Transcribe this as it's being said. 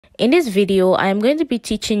In this video, I'm going to be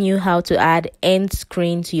teaching you how to add end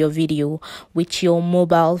screen to your video with your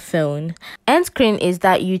mobile phone. End screen is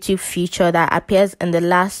that YouTube feature that appears in the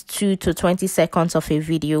last 2 to 20 seconds of a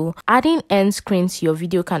video. Adding end screen to your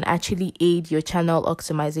video can actually aid your channel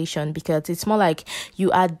optimization because it's more like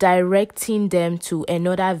you are directing them to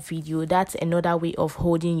another video. That's another way of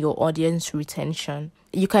holding your audience retention.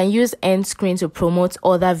 You can use end screen to promote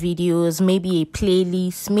other videos, maybe a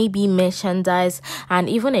playlist, maybe merchandise, and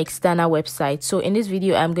even external websites. So in this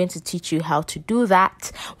video, I'm going to teach you how to do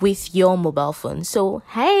that with your mobile phone. So,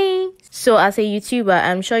 hey! So as a YouTuber,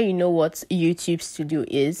 I'm sure you know what YouTube Studio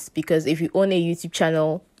is because if you own a YouTube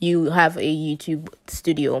channel, you have a YouTube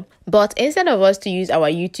Studio. But instead of us to use our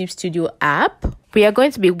YouTube Studio app, we are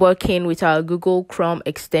going to be working with our Google Chrome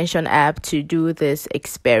extension app to do this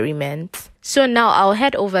experiment. So now I'll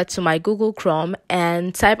head over to my Google Chrome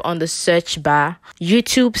and type on the search bar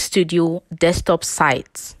YouTube Studio desktop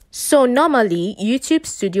site. So normally YouTube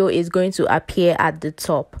Studio is going to appear at the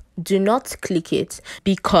top. Do not click it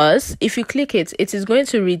because if you click it, it is going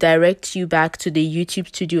to redirect you back to the YouTube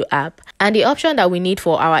Studio app. And the option that we need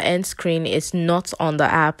for our end screen is not on the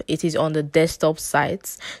app, it is on the desktop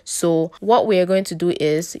site. So what we are going to do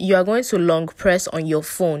is you are going to long press on your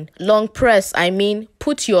phone. Long press, I mean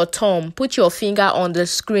put your finger on the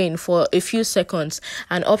screen for a few seconds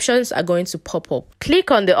and options are going to pop up. Click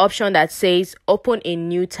on the option that says open a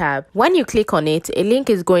new tab. When you click on it, a link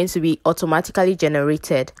is going to be automatically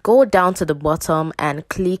generated. Go down to the bottom and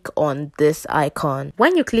click on this icon.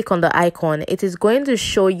 When you click on the icon, it is going to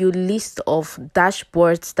show you list of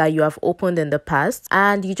dashboards that you have opened in the past,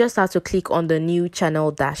 and you just have to click on the new channel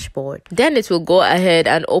dashboard. Then it will go ahead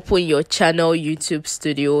and open your channel YouTube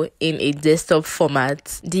Studio in a desktop format.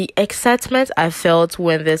 The excitement I felt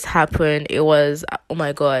when this happened, it was, oh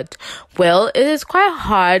my god. Well, it is quite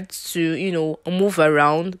hard to, move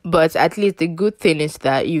around, but at least the good thing is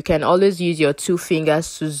that you can always use your two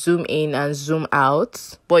fingers to zoom in and zoom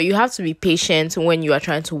out. But you have to be patient when you are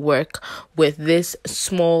trying to work with this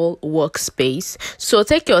small workspace. So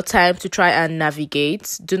take your time to try and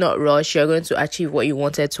navigate. Do not rush. You're going to achieve what you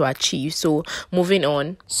wanted to achieve. So moving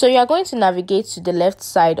on. So you're going to navigate to the left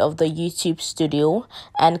side of the YouTube Studio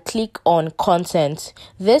and click on content.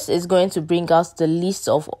 This is going to bring us the list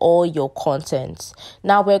of all your content.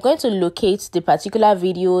 Now we're going to locate the particular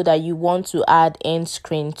video that you want to add end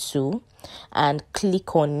screen to and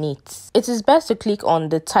click on it. It is best to click on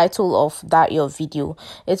the title of your video.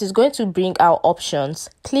 It is going to bring out options.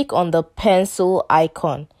 Click on the pencil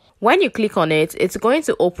icon. When you click on it, it's going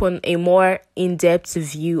to open a more in-depth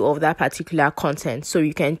view of that particular content. So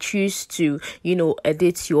you can choose to,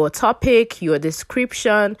 edit your topic, your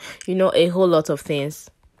description, a whole lot of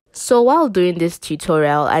things. So while doing this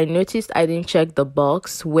tutorial, I noticed I didn't check the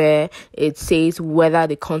box where it says whether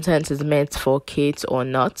the content is meant for kids or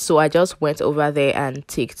not. So I just went over there and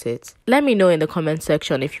ticked it. Let me know in the comment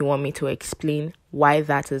section if you want me to explain why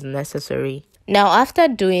that is necessary. Now, after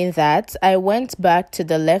doing that, I went back to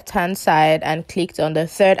the left-hand side and clicked on the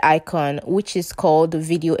third icon, which is called the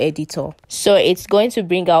video editor. So it's going to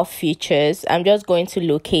bring out features. I'm just going to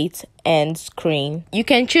locate end screen. You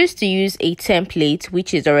can choose to use a template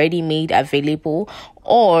which is already made available,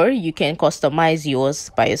 or you can customize yours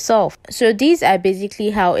by yourself. So these are basically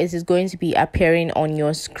how it is going to be appearing on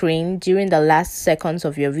your screen during the last seconds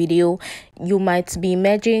of your video. You might be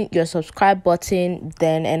merging your subscribe button,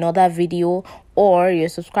 then another video, or your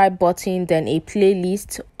subscribe button, then a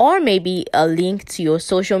playlist, or maybe a link to your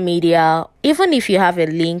social media. Even if you have a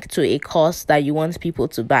link to a course that you want people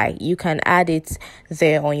to buy, you can add it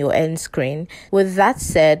there on your end screen. With that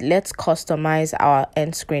said, let's customize our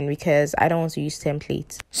end screen because I don't want to use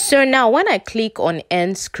templates. So now when I click on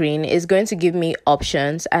end screen, it's going to give me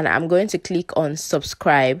options and I'm going to click on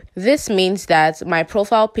subscribe. This means that my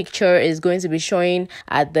profile picture is going to be showing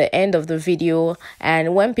at the end of the video,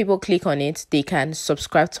 and when people click on it, they can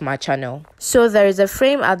subscribe to my channel. So there is a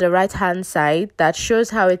frame at the right hand side that shows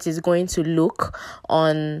how it is going to look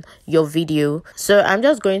on your video. So I'm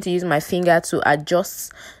just going to use my finger to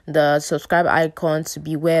adjust the subscribe icon to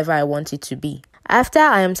be wherever I want it to be. After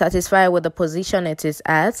I am satisfied with the position it is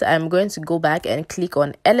at, I'm going to go back and click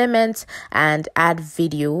on elements and add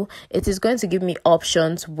video. It is going to give me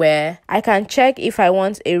options where I can check if I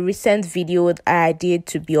want a recent video that I did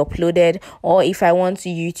to be uploaded, or if I want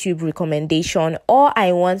YouTube recommendation, or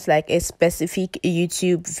I want like a specific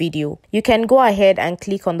YouTube video. You can go ahead and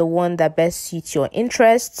click on the one that best suits your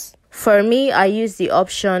interests. For me, I use the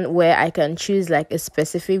option where I can choose like a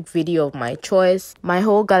specific video of my choice. My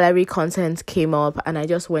whole gallery content came up and I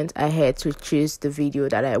just went ahead to choose the video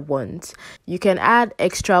that I want. You can add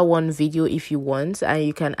extra one video if you want, and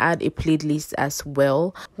you can add a playlist as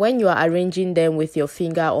well. When you are arranging them with your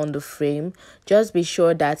finger on the frame, just be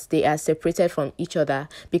sure that they are separated from each other,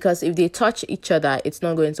 because if they touch each other, it's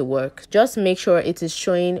not going to work. Just make sure it is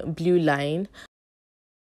showing blue line.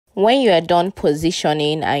 When you are done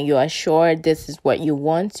positioning and you are sure this is what you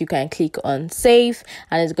want, you can click on save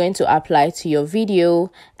and it's going to apply to your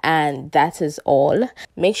video, and that is all.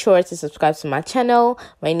 Make sure to subscribe to my channel.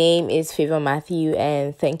 My name is Favor Matthew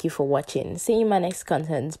and thank you for watching. See you in my next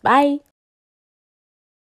content. Bye.